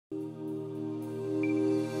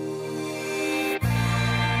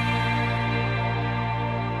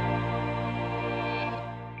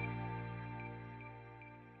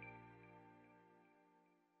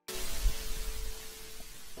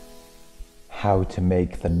How to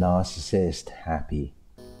make the narcissist happy.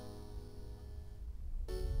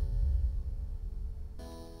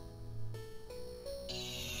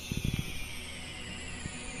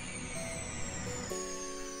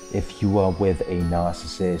 If you are with a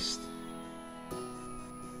narcissist,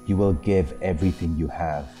 you will give everything you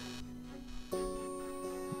have.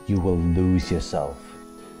 You will lose yourself.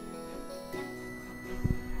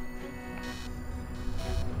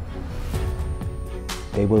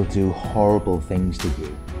 They will do horrible things to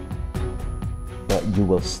you, but you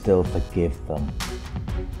will still forgive them.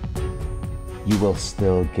 You will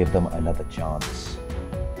still give them another chance.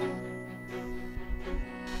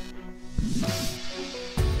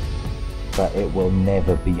 But it will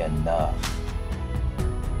never be enough.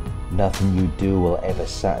 Nothing you do will ever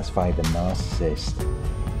satisfy the narcissist.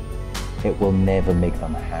 It will never make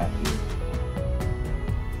them happy.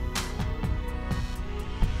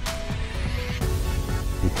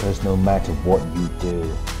 Because no matter what you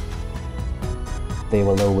do, they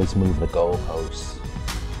will always move the goalposts.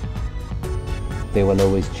 They will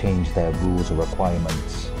always change their rules or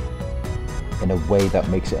requirements in a way that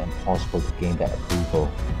makes it impossible to gain their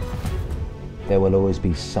approval. There will always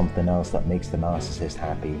be something else that makes the narcissist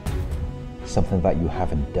happy, something that you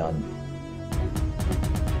haven't done,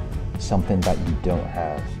 something that you don't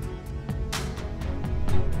have.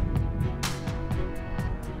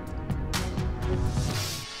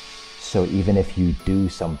 So even if you do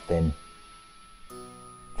something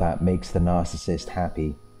that makes the narcissist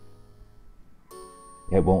happy,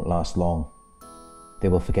 it won't last long. They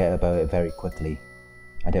will forget about it very quickly,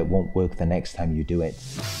 and it won't work the next time you do it.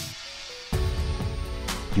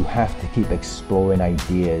 You have to keep exploring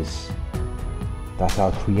ideas that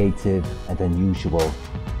are creative and unusual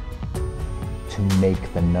to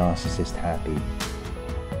make the narcissist happy.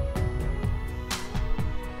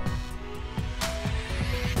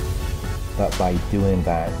 But by doing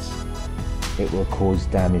that, it will cause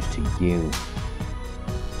damage to you.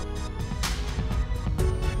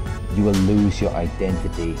 You will lose your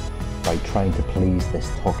identity by trying to please this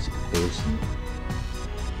toxic person.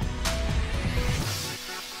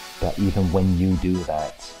 But even when you do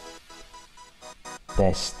that,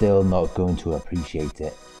 they're still not going to appreciate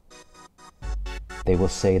it. They will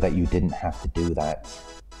say that you didn't have to do that.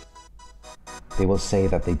 They will say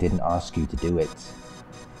that they didn't ask you to do it.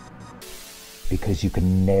 Because you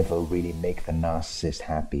can never really make the narcissist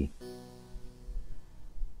happy.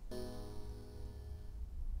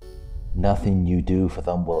 Nothing you do for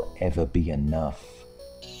them will ever be enough.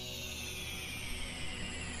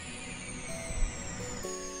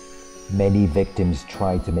 Many victims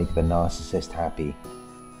try to make the narcissist happy.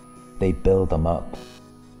 They build them up.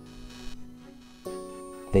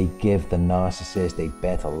 They give the narcissist a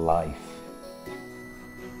better life.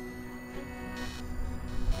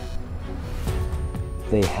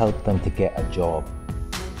 They help them to get a job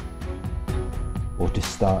or to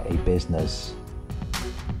start a business.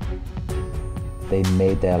 They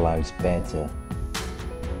made their lives better.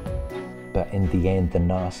 But in the end, the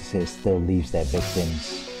narcissist still leaves their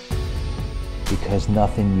victims. Because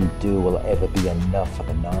nothing you do will ever be enough for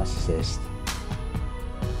the narcissist.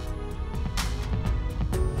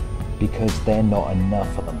 Because they're not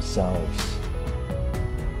enough for themselves.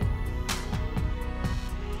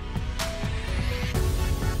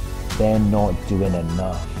 They're not doing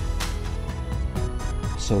enough.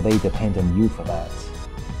 So they depend on you for that.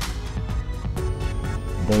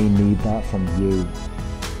 They need that from you.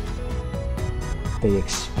 They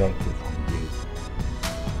expect it from you.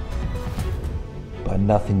 But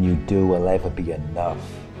nothing you do will ever be enough.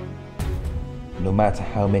 No matter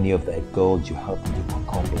how many of their goals you help them to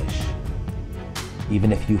accomplish.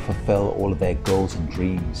 Even if you fulfill all of their goals and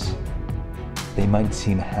dreams, they might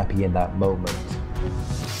seem happy in that moment.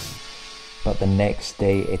 But the next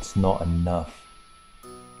day it's not enough.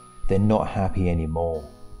 They're not happy anymore.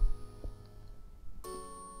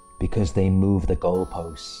 Because they move the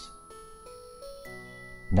goalposts.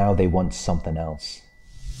 Now they want something else.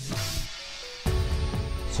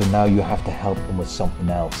 So now you have to help them with something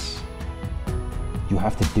else. You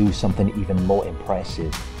have to do something even more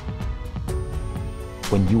impressive.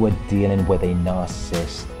 When you are dealing with a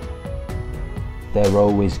narcissist, they're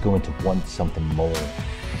always going to want something more.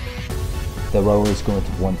 They're always going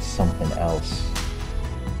to want something else.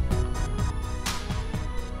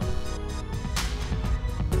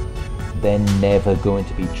 They're never going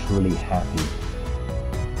to be truly happy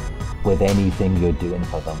with anything you're doing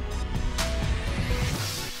for them.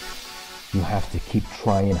 You have to keep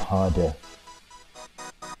trying harder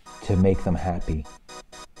to make them happy.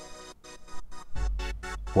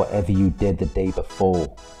 Whatever you did the day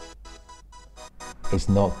before, is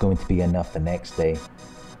not going to be enough the next day,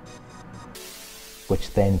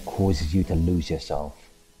 which then causes you to lose yourself.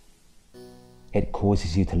 It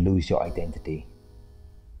causes you to lose your identity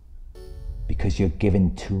because you're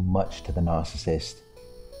giving too much to the narcissist.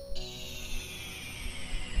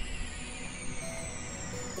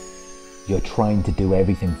 You're trying to do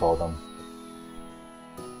everything for them.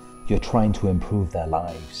 You're trying to improve their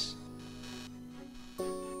lives.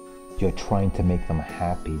 You're trying to make them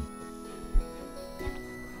happy.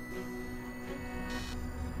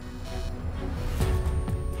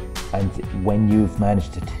 And when you've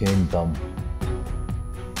managed to turn them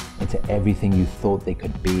into everything you thought they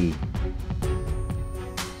could be,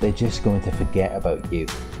 they're just going to forget about you.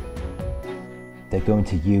 They're going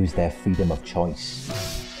to use their freedom of choice.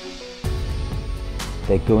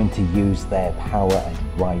 They're going to use their power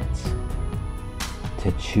and right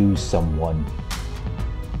to choose someone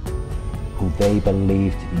who they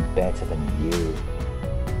believe to be better than you.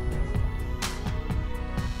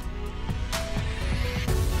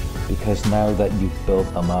 Because now that you've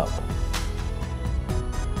built them up,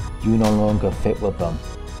 you no longer fit with them.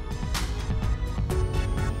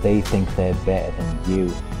 They think they're better than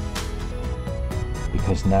you.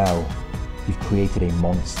 Because now you've created a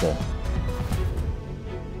monster.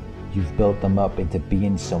 You've built them up into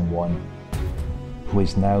being someone who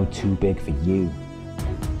is now too big for you.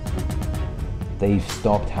 They've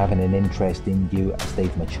stopped having an interest in you as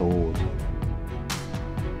they've matured.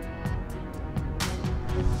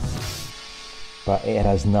 But it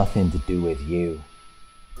has nothing to do with you.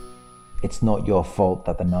 It's not your fault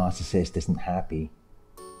that the narcissist isn't happy.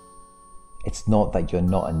 It's not that you're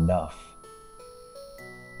not enough.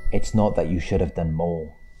 It's not that you should have done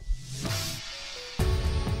more.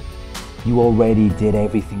 You already did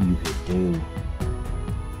everything you could do.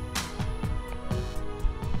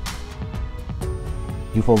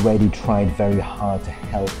 You've already tried very hard to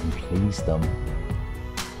help and please them.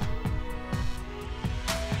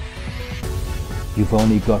 You've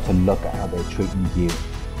only got to look at how they're treating you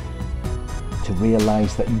to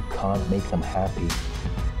realize that you can't make them happy.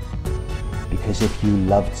 Because if you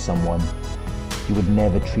loved someone, you would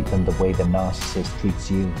never treat them the way the narcissist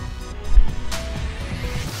treats you.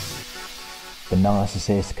 The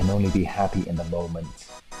narcissist can only be happy in the moment.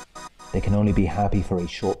 They can only be happy for a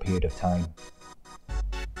short period of time.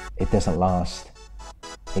 It doesn't last.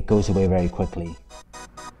 It goes away very quickly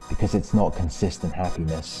because it's not consistent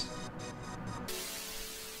happiness.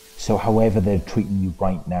 So however they're treating you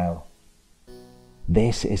right now,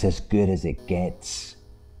 this is as good as it gets.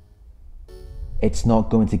 It's not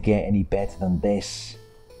going to get any better than this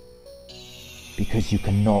because you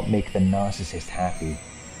cannot make the narcissist happy.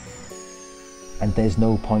 And there's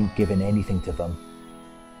no point giving anything to them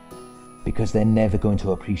because they're never going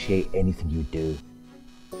to appreciate anything you do.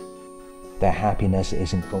 Their happiness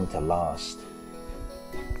isn't going to last.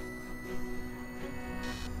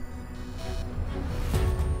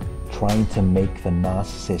 Trying to make the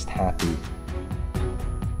narcissist happy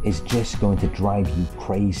is just going to drive you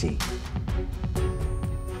crazy.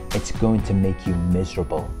 It's going to make you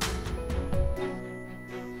miserable.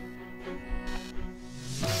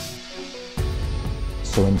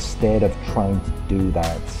 So instead of trying to do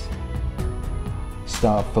that,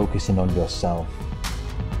 start focusing on yourself.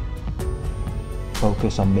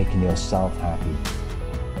 Focus on making yourself happy.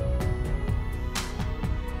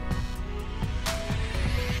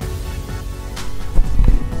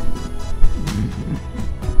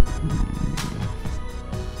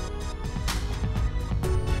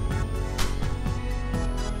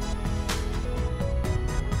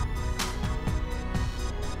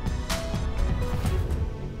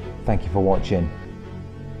 Thank you for watching.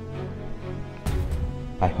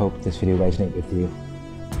 I hope this video resonated with you.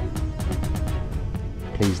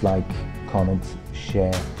 Please like, comment,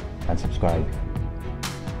 share and subscribe.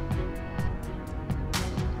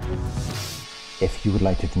 If you would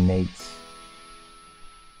like to donate,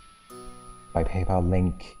 my PayPal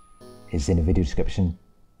link is in the video description.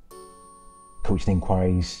 Coaching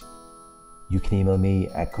inquiries, you can email me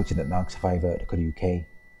at coaching@narcsurvivor.co.uk.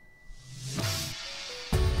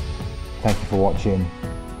 Thank you for watching,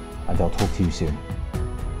 and I'll talk to you soon.